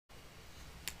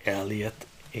Elliott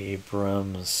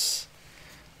Abrams.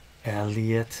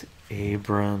 Elliott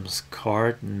Abrams,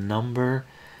 card number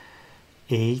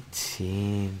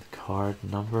 18. Card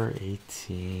number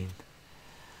 18.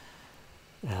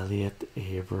 Elliott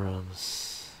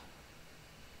Abrams.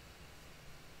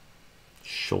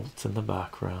 Schultz in the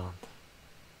background.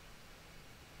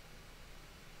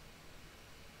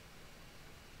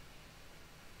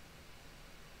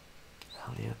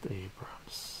 Elliott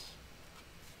Abrams.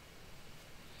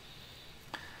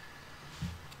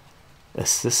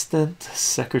 Assistant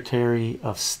Secretary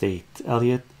of State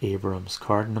Elliott Abrams,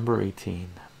 card number 18.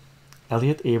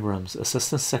 Elliott Abrams,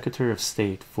 Assistant Secretary of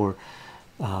State for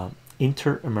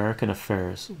Inter-American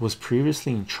Affairs, was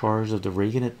previously in charge of the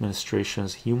Reagan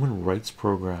administration's Human Rights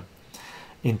Program.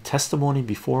 In testimony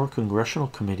before a congressional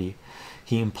committee,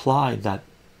 he implied that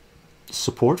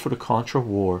support for the Contra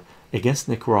war against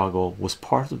Nicaragua was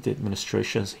part of the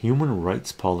administration's human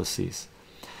rights policies.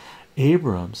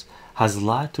 Abrams has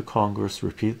lied to Congress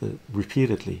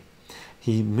repeatedly.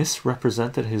 He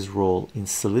misrepresented his role in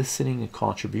soliciting a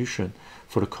contribution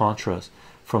for the Contras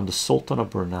from the Sultan of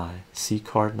Brunei, see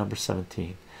card number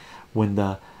 17, when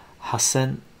the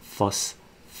Hassan Fuss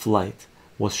flight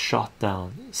was shot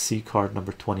down, see card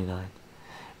number 29.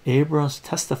 Abrams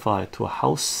testified to a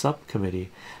House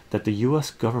subcommittee that the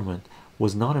US government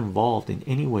was not involved in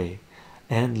any way,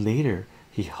 and later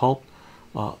he helped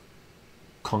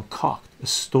concoct a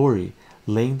story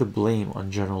laying the blame on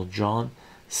General John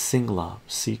Singlaub,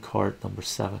 see card number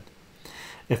 7.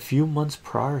 A few months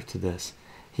prior to this,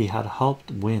 he had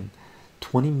helped win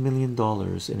 $20 million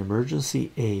in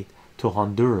emergency aid to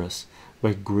Honduras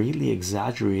by greatly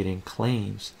exaggerating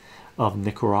claims of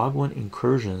Nicaraguan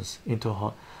incursions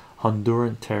into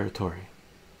Honduran territory.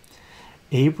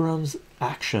 Abrams'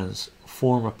 actions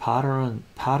form a pattern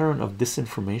of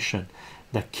disinformation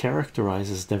that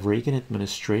characterizes the Reagan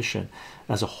administration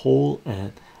as a whole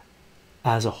and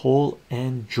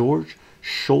George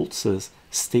Shultz's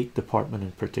State Department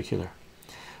in particular.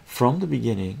 From the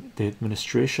beginning, the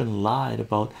administration lied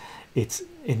about its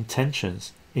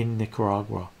intentions in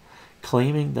Nicaragua,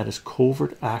 claiming that its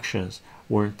covert actions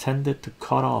were intended to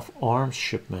cut off arms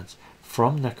shipments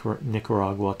from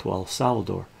Nicaragua to El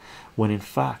Salvador, when in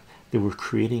fact they were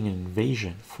creating an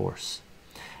invasion force.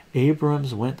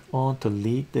 Abrams went on to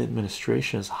lead the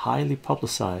administration's highly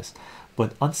publicized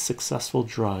but unsuccessful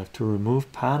drive to remove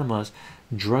Panama's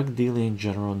drug dealing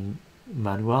General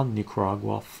Manuel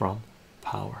Nicaragua from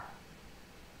power.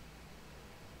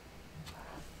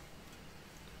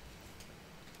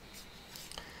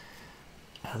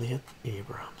 Elliott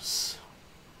Abrams.